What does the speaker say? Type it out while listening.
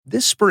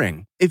This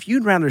spring, if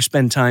you'd rather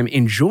spend time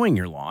enjoying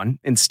your lawn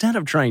instead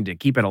of trying to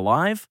keep it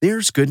alive,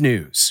 there's good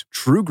news.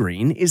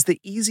 TruGreen is the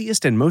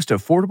easiest and most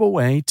affordable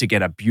way to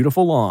get a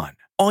beautiful lawn.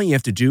 All you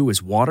have to do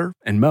is water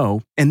and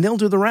mow, and they'll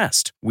do the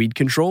rest. Weed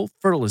control,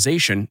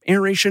 fertilization,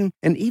 aeration,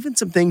 and even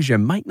some things you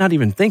might not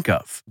even think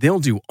of. They'll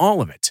do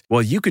all of it,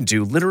 while you can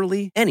do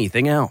literally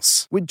anything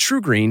else. With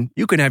TruGreen,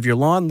 you can have your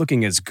lawn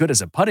looking as good as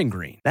a putting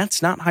green.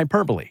 That's not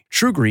hyperbole.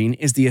 TruGreen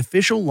is the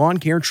official lawn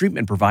care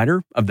treatment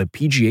provider of the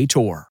PGA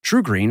Tour.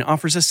 TruGreen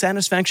offers a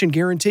satisfaction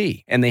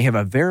guarantee, and they have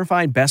a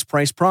verified best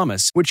price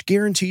promise, which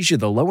guarantees you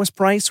the lowest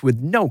price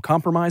with no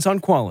compromise on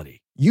quality.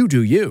 You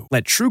do you.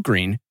 Let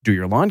TruGreen do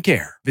your lawn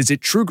care. Visit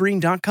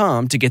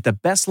TruGreen.com to get the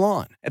best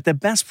lawn at the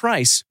best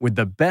price with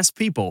the best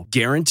people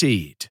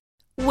guaranteed.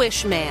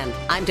 Wishman.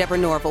 I'm Deborah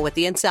Norville with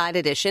the Inside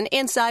Edition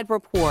Inside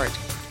Report.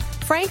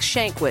 Frank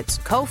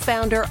Shankwitz,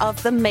 co-founder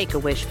of the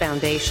Make-A-Wish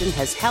Foundation,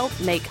 has helped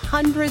make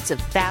hundreds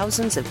of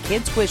thousands of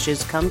kids'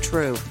 wishes come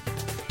true.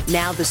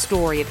 Now the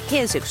story of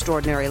his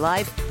extraordinary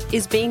life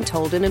is being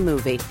told in a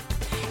movie.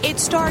 It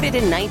started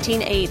in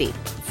 1980.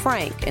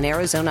 Frank, an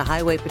Arizona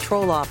Highway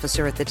Patrol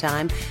officer at the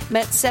time,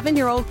 met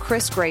 7-year-old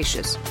Chris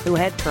Gracious, who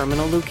had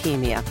terminal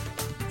leukemia.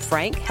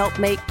 Frank helped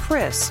make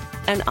Chris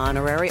an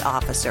honorary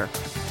officer.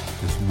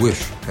 His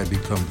wish had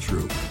become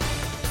true.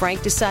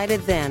 Frank decided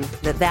then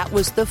that that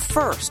was the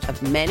first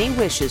of many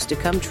wishes to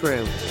come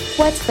true.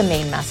 What's the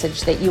main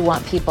message that you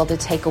want people to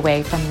take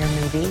away from your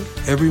movie?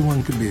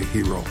 Everyone can be a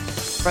hero.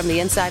 From the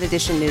Inside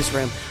Edition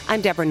newsroom,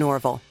 I'm Deborah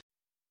Norville.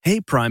 Hey,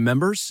 Prime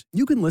members,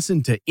 you can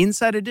listen to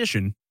Inside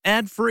Edition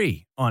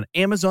ad-free on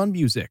Amazon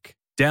Music.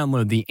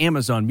 Download the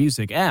Amazon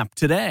Music app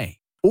today.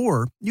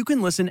 Or you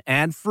can listen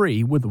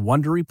ad-free with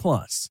Wondery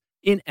Plus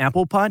in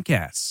Apple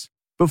Podcasts.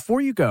 Before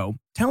you go,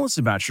 tell us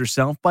about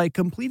yourself by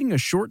completing a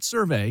short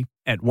survey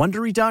at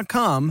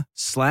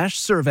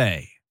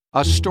Wondery.com/survey.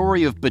 A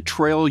story of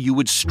betrayal you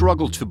would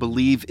struggle to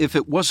believe if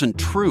it wasn't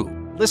true.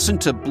 Listen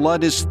to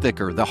Blood is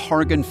Thicker, The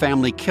Hargan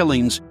Family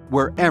Killings,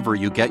 wherever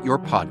you get your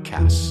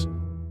podcasts.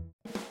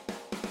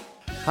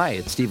 Hi,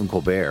 it's Stephen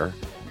Colbert,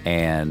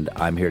 and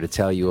I'm here to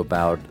tell you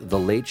about The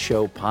Late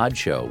Show Pod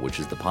Show, which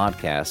is the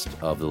podcast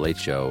of The Late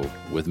Show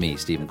with me,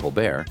 Stephen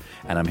Colbert,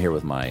 and I'm here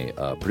with my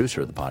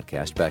producer of the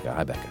podcast, Becca.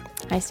 Hi, Becca.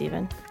 Hi,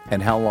 Stephen.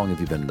 And how long have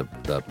you been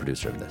the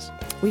producer of this?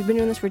 We've been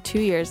doing this for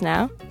 2 years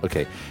now.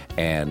 Okay,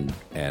 and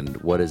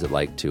what is it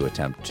like to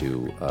attempt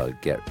to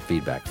get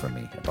feedback from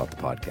me about the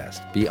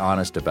podcast? Be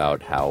honest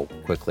about how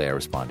quickly I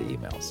respond to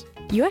emails.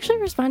 You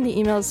actually respond to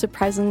emails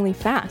surprisingly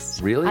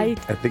fast. Really? I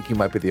think you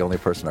might be the only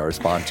person I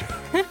respond to.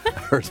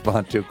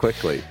 Respond to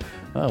quickly.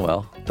 Oh,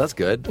 well, that's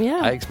good. Yeah.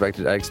 I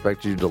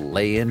expected you to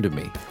lay into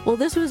me. Well,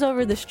 this was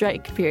over the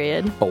strike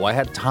period. Oh, I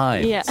had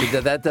time. Yeah. See,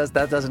 that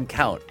doesn't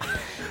count.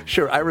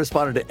 Sure, I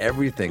responded to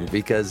everything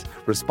because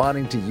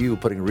responding to you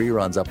putting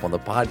reruns up on the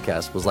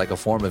podcast was like a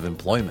form of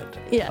employment.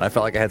 Yeah. And I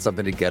felt like I had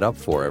something to get up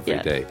for every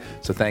day.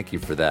 So thank you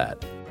for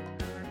that.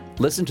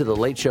 Listen to The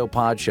Late Show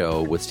Pod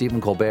Show with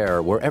Stephen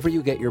Colbert wherever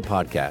you get your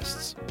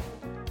podcasts.